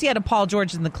 What did you see out of Paul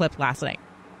George in the clip last night?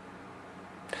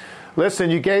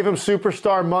 Listen, you gave him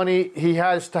superstar money. He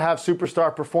has to have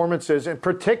superstar performances, and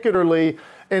particularly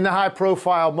in the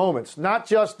high-profile moments, not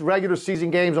just regular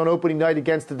season games on opening night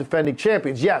against the defending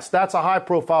champions. Yes, that's a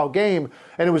high-profile game,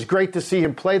 and it was great to see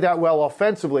him play that well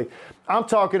offensively. I'm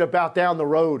talking about down the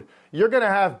road. You're going to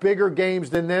have bigger games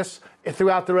than this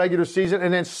throughout the regular season,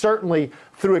 and then certainly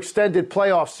through extended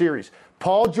playoff series.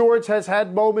 Paul George has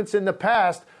had moments in the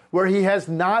past where he has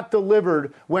not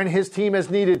delivered when his team has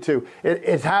needed to.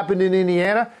 It happened in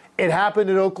Indiana. It happened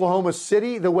in Oklahoma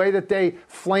City, the way that they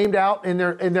flamed out in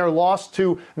their loss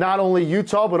to not only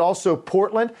Utah but also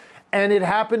Portland. And it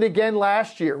happened again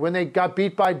last year when they got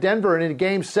beat by Denver. And in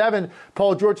Game 7,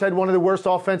 Paul George had one of the worst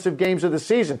offensive games of the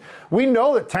season. We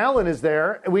know the talent is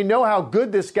there, and we know how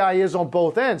good this guy is on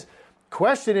both ends.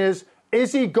 Question is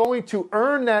he going to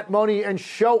earn that money and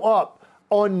show up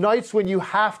on nights when you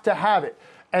have to have it?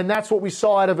 And that's what we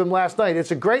saw out of him last night.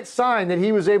 It's a great sign that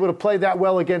he was able to play that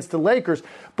well against the Lakers,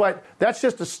 but that's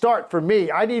just a start for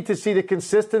me. I need to see the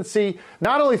consistency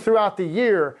not only throughout the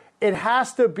year, it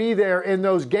has to be there in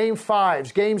those Game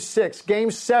 5s, Game 6, Game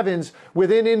 7s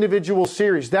within individual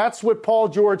series. That's what Paul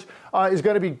George is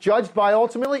going to be judged by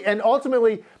ultimately, and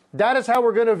ultimately that is how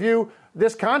we're going to view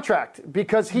this contract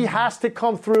because he has to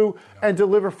come through and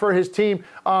deliver for his team.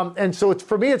 And so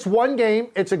for me, it's one game.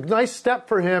 It's a nice step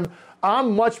for him.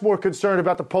 I'm much more concerned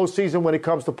about the postseason when it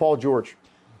comes to Paul George.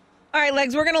 All right,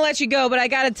 Legs, we're going to let you go, but I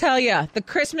got to tell you, the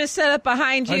Christmas setup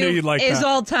behind you is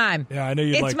all time. Yeah, I know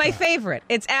you'd like that. It's my favorite.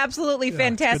 It's absolutely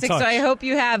fantastic, so I hope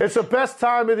you have... It's the best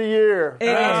time of the year.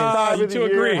 You two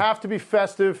agree. Have to be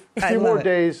festive. A few more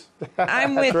days.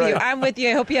 I'm with you. I'm with you.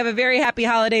 I hope you have a very happy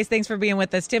holidays. Thanks for being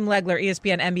with us. Tim Legler,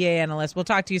 ESPN NBA analyst. We'll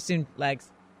talk to you soon, Legs.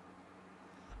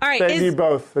 All right. Thank you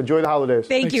both. Enjoy the holidays.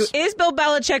 Thanks. You. Is Bill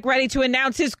Belichick ready to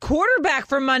announce his quarterback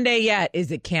for Monday yet? Is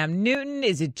it Cam Newton?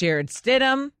 Is it Jared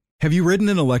Stidham? Have you ridden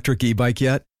an electric e-bike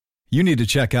yet? You need to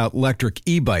check out Electric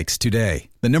E-Bikes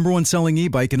today, the #1 selling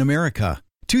e-bike in America.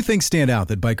 Two things stand out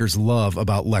that bikers love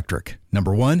about Electric.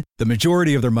 Number one, the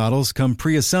majority of their models come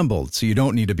pre-assembled, so you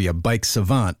don't need to be a bike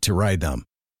savant to ride them.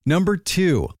 Number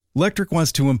two, Electric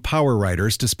wants to empower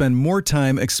riders to spend more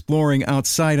time exploring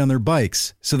outside on their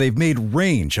bikes, so they've made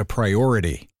range a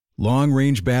priority.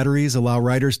 Long-range batteries allow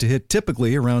riders to hit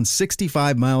typically around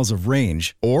 65 miles of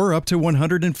range or up to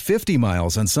 150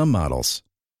 miles on some models.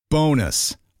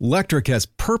 Bonus, Electric has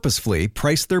purposefully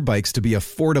priced their bikes to be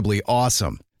affordably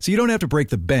awesome, so you don't have to break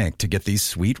the bank to get these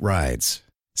sweet rides.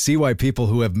 See why people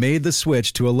who have made the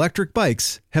switch to electric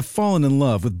bikes have fallen in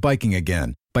love with biking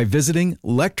again by visiting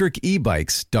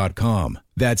electricebikes.com.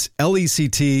 That's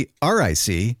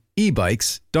LECTRIC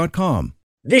ebikes.com.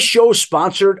 This show is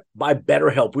sponsored by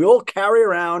BetterHelp. We all carry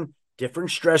around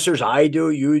different stressors. I do,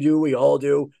 you do, we all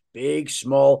do, big,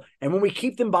 small. And when we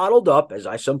keep them bottled up, as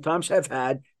I sometimes have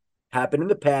had happen in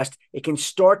the past, it can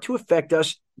start to affect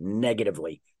us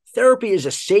negatively. Therapy is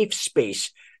a safe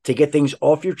space to get things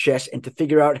off your chest and to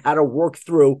figure out how to work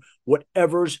through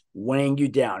whatever's weighing you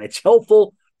down. It's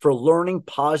helpful for learning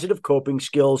positive coping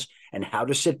skills and how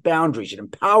to set boundaries. It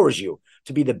empowers you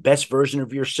to be the best version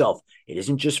of yourself. It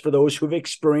isn't just for those who have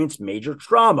experienced major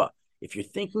trauma. If you're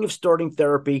thinking of starting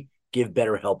therapy, give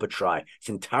BetterHelp a try. It's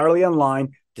entirely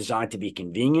online, designed to be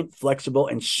convenient, flexible,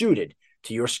 and suited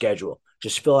to your schedule.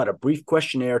 Just fill out a brief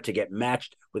questionnaire to get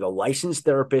matched with a licensed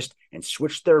therapist and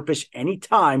switch therapists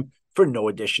anytime for no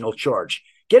additional charge.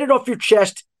 Get it off your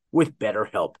chest with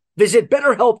BetterHelp. Visit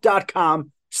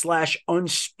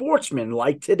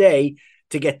BetterHelp.com/unsportsmanlike today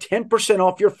to get 10%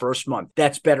 off your first month.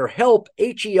 That's BetterHelp,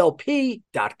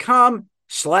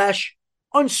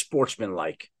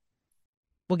 HELP.com/unsportsmanlike.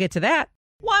 We'll get to that.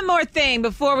 One more thing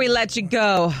before we let you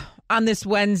go. On this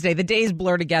Wednesday, the days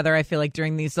blur together, I feel like,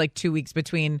 during these 2 weeks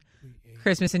between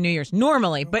Christmas and New Year's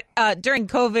normally, but during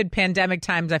COVID pandemic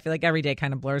times, I feel like every day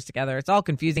kind of blurs together. It's all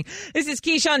confusing. This is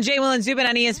Keyshawn, J. Will, and Zubin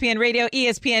on ESPN Radio,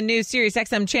 ESPN News, Sirius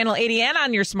XM Channel 80, and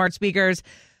on your smart speakers.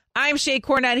 I'm Shae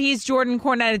Cornette. He's Jordan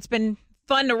Cornette. It's been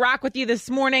fun to rock with you this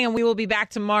morning, and we will be back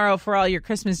tomorrow for all your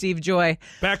Christmas Eve joy.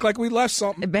 Back like we left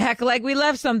something. Back like we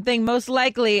left something, most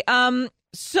likely.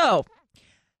 So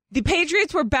the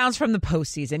Patriots were bounced from the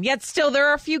postseason, yet still there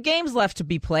are a few games left to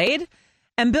be played.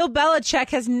 And Bill Belichick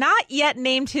has not yet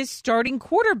named his starting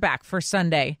quarterback for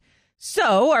Sunday.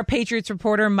 So our Patriots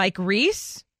reporter, Mike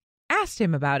Reese, asked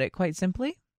him about it, quite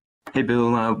simply. Hey,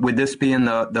 Bill, with this being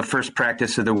the first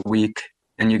practice of the week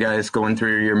and you guys going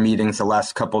through your meetings the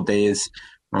last couple days,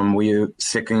 were you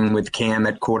sticking with Cam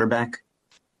at quarterback?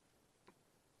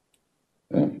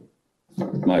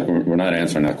 Mike, we're not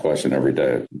answering that question every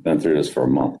day. We've been through this for a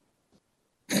month.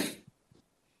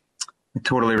 I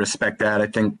totally respect that. I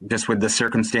think just with the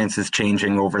circumstances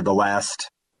changing over the last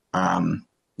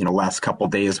couple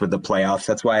days with the playoffs,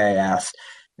 that's why I asked.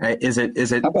 How about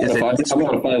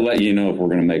if I let you know if we're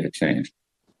going to make a change?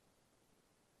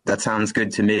 That sounds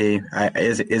good to me.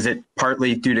 Is it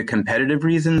partly due to competitive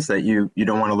reasons that you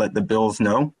don't want to let the Bills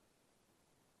know?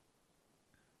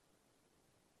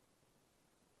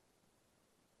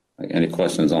 Any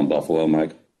questions on Buffalo,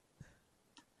 Mike?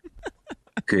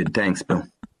 Good. Thanks, Bill.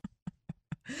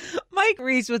 Mike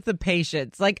Reese with the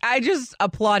patience. Like, I just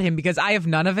applaud him because I have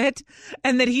none of it.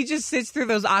 And that he just sits through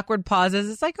those awkward pauses.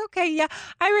 It's like, okay, yeah,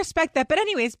 I respect that. But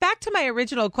anyways, back to my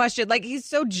original question. Like, he's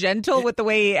so gentle with the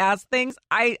way he asks things.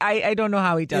 I don't know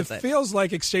how he does it. It feels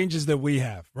like exchanges that we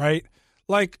have, right?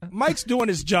 Like, Mike's doing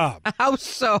his job. How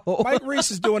so? Mike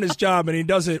Reese is doing his job, and he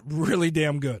does it really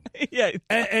damn good. Yeah.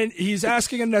 And he's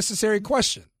asking a necessary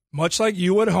question. Much like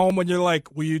you at home when you're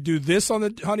like, will you do this on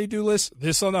the honey-do list,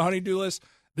 this on the honey-do list,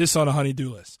 this on a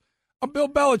honey-do list? I'm Bill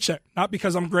Belichick. Not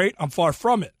because I'm great. I'm far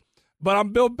from it. But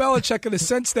I'm Bill Belichick in the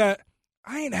sense that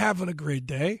I ain't having a great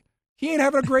day. He ain't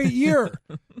having a great year.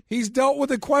 He's dealt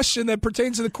with a question that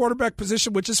pertains to the quarterback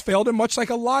position, which has failed him, much like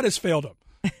a lot has failed him.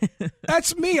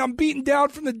 That's me. I'm beaten down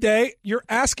from the day. You're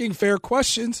asking fair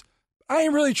questions. I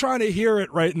ain't really trying to hear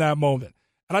it right in that moment.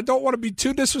 And I don't want to be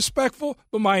too disrespectful,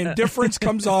 but my indifference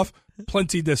comes off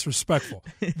plenty disrespectful.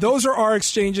 Those are our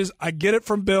exchanges. I get it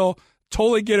from Bill.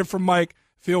 Totally get it from Mike.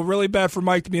 Feel really bad for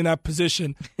Mike to be in that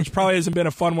position, which probably hasn't been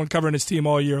a fun one covering his team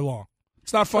all year long.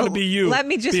 It's not fun to be you. Let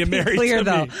me just be clear,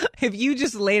 though. If you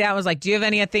just laid out and was like, do you have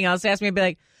anything else to ask me? I'd be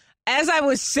like, as I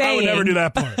was saying, I would never do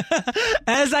that part.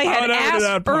 As I had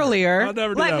asked earlier,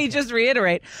 let me just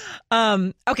reiterate.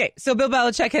 Okay, so Bill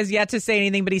Belichick has yet to say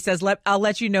anything, but he says, I'll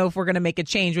let you know if we're going to make a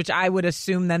change, which I would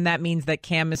assume then that means that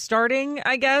Cam is starting,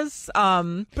 I guess.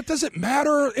 But does it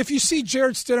matter if you see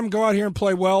Jarrett Stidham go out here and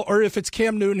play well, or if it's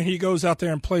Cam Newton, he goes out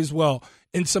there and plays well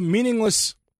in some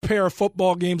meaningless pair of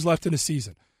football games left in the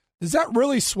season? Does that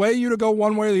really sway you to go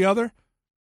one way or the other?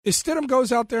 If Stidham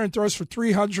goes out there and throws for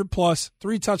 300 plus,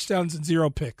 3 touchdowns and 0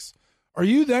 picks, are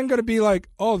you then going to be like,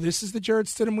 oh, this is the Jarrett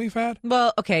Stidham we've had?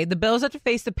 Well, okay, the Bills have to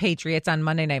face the Patriots on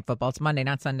Monday Night Football. It's Monday,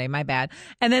 not Sunday, my bad.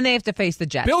 And then they have to face the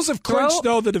Jets. Bills have clinched,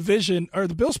 though, the division. Are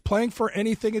the Bills playing for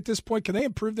anything at this point? Can they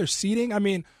improve their seeding? I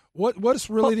mean, what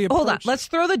is really the approach? Hold on, let's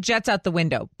throw the Jets out the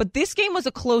window. But this game was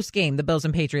a close game, the Bills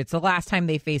and Patriots, the last time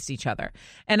they faced each other.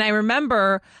 And I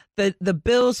remember the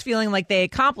Bills feeling like they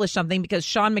accomplished something because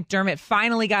Sean McDermott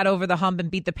finally got over the hump and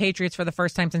beat the Patriots for the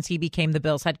first time since he became the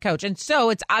Bills head coach. And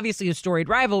so it's obviously a storied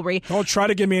rivalry. Don't try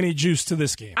to give me any juice to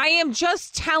this game. I am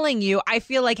just telling you, I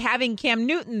feel like having Cam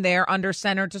Newton there under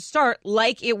center to start,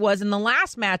 like it was in the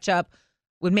last matchup,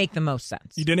 would make the most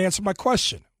sense. You didn't answer my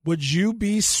question. Would you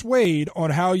be swayed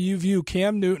on how you view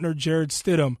Cam Newton or Jarrett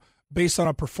Stidham based on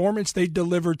a performance they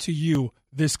delivered to you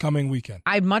this coming weekend?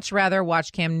 I'd much rather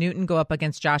watch Cam Newton go up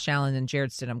against Josh Allen than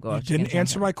Jarrett Stidham go up against You didn't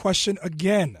answer my question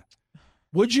again.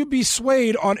 Would you be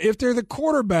swayed on if they're the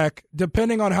quarterback,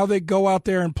 depending on how they go out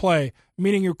there and play,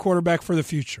 meaning your quarterback for the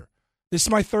future? This is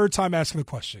my third time asking the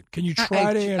question. Can you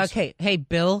try to answer? Okay, hey,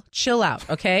 Bill, chill out,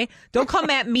 okay? Don't come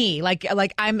at me like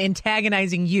I'm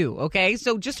antagonizing you, okay?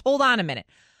 So just hold on a minute.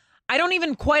 I don't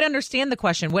even quite understand the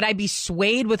question. Would I be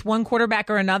swayed with one quarterback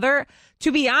or another?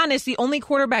 To be honest, the only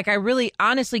quarterback I really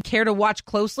honestly care to watch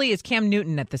closely is Cam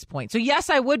Newton at this point. So, yes,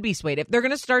 I would be swayed. If they're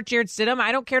going to start Jarrett Stidham,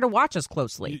 I don't care to watch as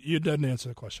closely. You didn't answer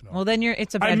the question. Well, then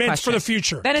it's a bad question. I meant for the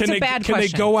future. Then it's a bad question. Can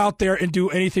they go out there and do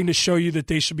anything to show you that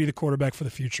they should be the quarterback for the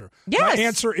future? Yes. My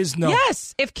answer is no.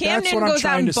 Yes. If Cam Newton goes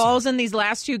out and balls in these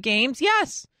last 2 games,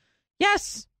 yes.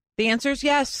 Yes. The answer is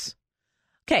yes.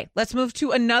 Okay, let's move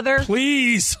to another.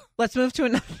 Please. Let's move to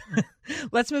another.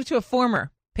 Let's move to a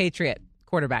former Patriot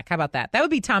quarterback. How about that? That would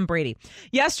be Tom Brady.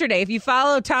 Yesterday, if you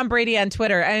follow Tom Brady on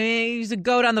Twitter, I mean, he's a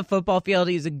GOAT on the football field.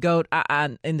 He's a GOAT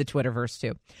in the Twitterverse,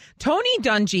 too. Tony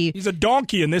Dungy. He's a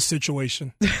donkey in this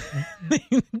situation.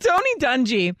 Tony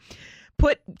Dungy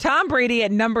put Tom Brady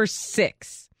at number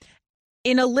 6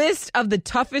 in a list of the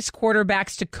toughest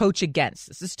quarterbacks to coach against.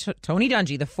 This is Tony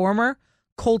Dungy, the former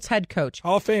Colts head coach.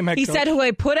 Hall of Fame head coach. He said who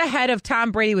I put ahead of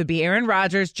Tom Brady would be Aaron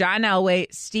Rodgers, John Elway,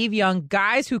 Steve Young,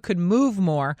 guys who could move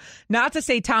more. Not to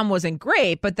say Tom wasn't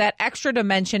great, but that extra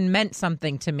dimension meant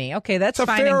something to me. Okay, that's it's a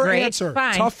fine fair and great. Answer.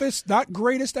 Fine. Toughest, not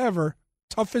greatest ever.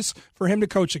 Toughest for him to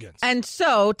coach against. And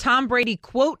so Tom Brady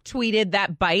quote tweeted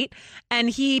that bite, and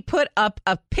he put up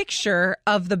a picture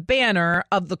of the banner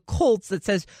of the Colts that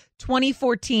says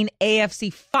 2014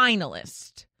 AFC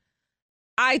finalist.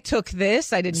 I took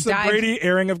this. I didn't it's dive. The Brady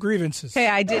airing of grievances. Hey,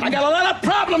 I didn't. I got a lot of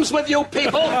problems with you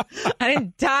people. I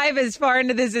didn't dive as far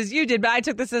into this as you did, but I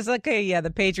took this as like, okay, yeah, the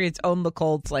Patriots own the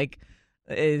Colts. Like,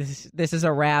 this is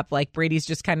a wrap. Like, Brady's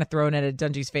just kind of thrown it at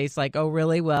Dungy's face. Like, oh,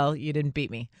 really? Well, you didn't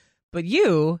beat me, but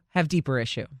you have deeper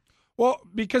issue. Well,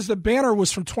 because the banner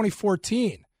was from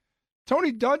 2014.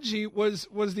 Tony Dungy was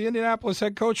the Indianapolis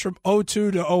head coach from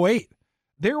 2002 to 2008.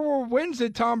 There were wins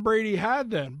that Tom Brady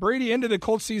had then. Brady ended the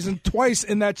Colts season twice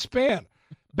in that span.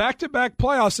 Back-to-back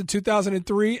playoffs in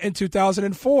 2003 and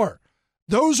 2004.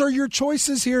 Those are your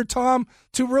choices here, Tom,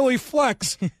 to really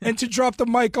flex and to drop the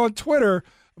mic on Twitter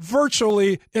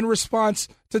virtually in response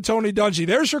to Tony Dungy.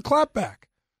 There's your clapback.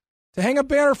 To hang a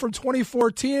banner from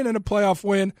 2014 in a playoff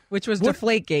win. Which was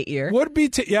Deflategate year. Would be,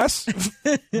 yes,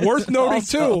 worth noting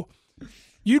Also. too.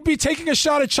 You'd be taking a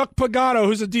shot at Chuck Pagano,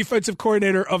 who's the defensive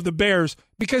coordinator of the Bears,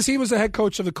 because he was the head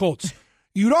coach of the Colts.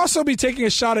 You'd also be taking a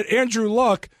shot at Andrew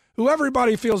Luck, who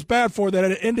everybody feels bad for, that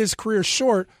had to end his career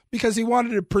short because he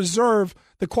wanted to preserve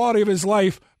the quality of his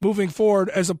life moving forward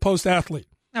as a post-athlete.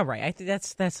 All right, I think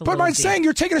that's a But little I'm deep. saying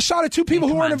you're taking a shot at two people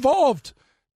who weren't on. involved.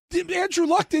 Andrew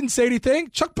Luck didn't say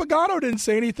anything. Chuck Pagano didn't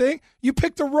say anything. You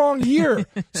picked the wrong year.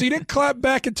 So you didn't clap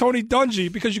back at Tony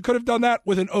Dungy because you could have done that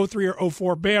with an 03 or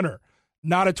 04 banner.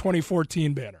 Not a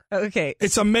 2014 banner. Okay.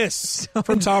 It's a miss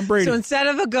from Tom Brady. So instead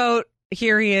of a GOAT,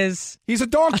 here he is. He's a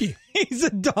donkey. He's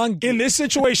a donkey. In this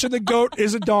situation, the GOAT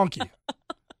is a donkey.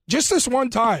 Just this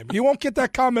one time. You won't get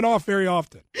that comment off very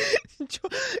often.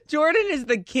 Jordan is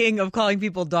the king of calling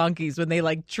people donkeys when they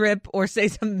like trip or say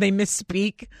something, they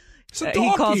misspeak. It's a donkey.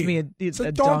 He calls me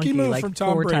a donkey move like from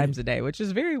Tom 4 Brady. times a day, which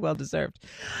is very well deserved.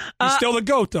 He's still the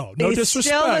GOAT, though. No he's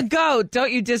disrespect. still the GOAT.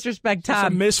 Don't you disrespect Tom.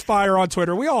 It's a misfire on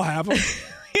Twitter. We all have them.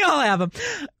 We all have them.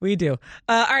 We do.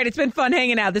 All right, it's been fun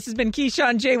hanging out. This has been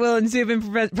Keyshawn, J. Will, and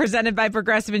Zubin, presented by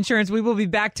Progressive Insurance. We will be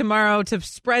back tomorrow to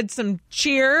spread some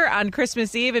cheer on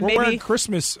Christmas Eve. And We're maybe wearing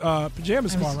Christmas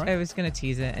pajamas tomorrow, right? I was going to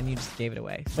tease it, and you just gave it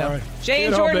away. So, All right. Jay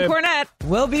and Get home, Jordan babe. Cornette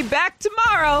will be back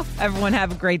tomorrow. Everyone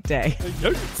have a great day.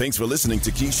 Thanks for listening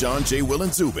to Keyshawn, J. Will,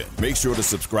 and Zubin. Make sure to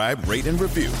subscribe, rate, and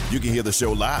review. You can hear the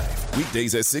show live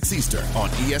weekdays at 6 Eastern on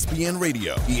ESPN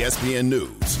Radio, ESPN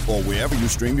News, or wherever you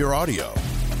stream your audio.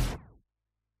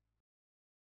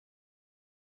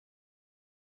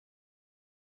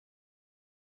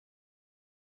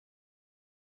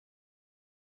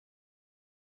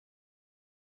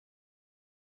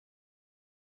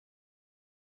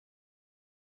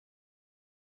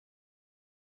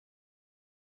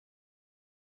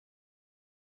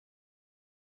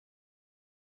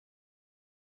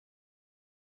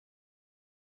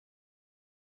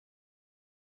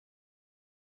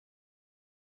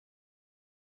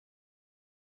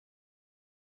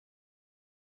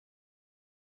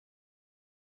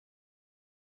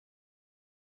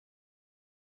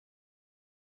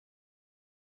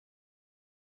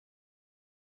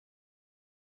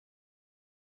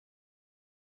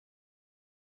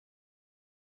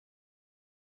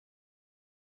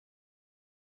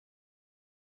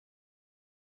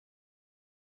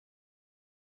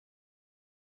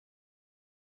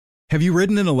 Have you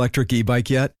ridden an electric e-bike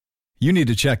yet? You need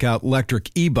to check out Lectric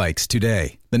E-Bikes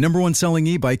today, the #1 selling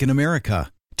e-bike in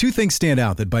America. 2 things stand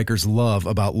out that bikers love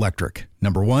about Lectric.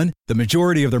 Number 1, the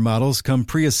majority of their models come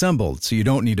pre-assembled, so you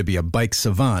don't need to be a bike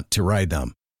savant to ride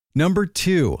them. Number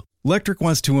 2, Lectric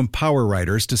wants to empower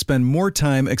riders to spend more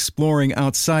time exploring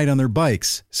outside on their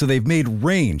bikes, so they've made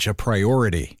range a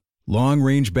priority.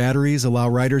 Long-range batteries allow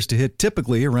riders to hit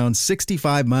typically around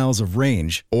 65 miles of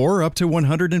range or up to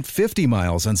 150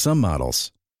 miles on some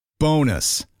models.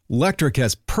 Bonus, Lectric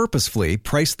has purposefully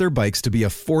priced their bikes to be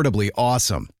affordably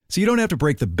awesome, so you don't have to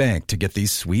break the bank to get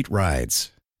these sweet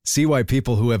rides. See why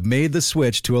people who have made the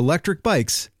switch to electric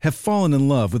bikes have fallen in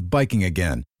love with biking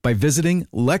again by visiting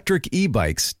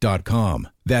lectricebikes.com.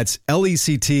 That's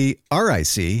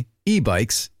LECTRIC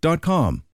ebikes.com.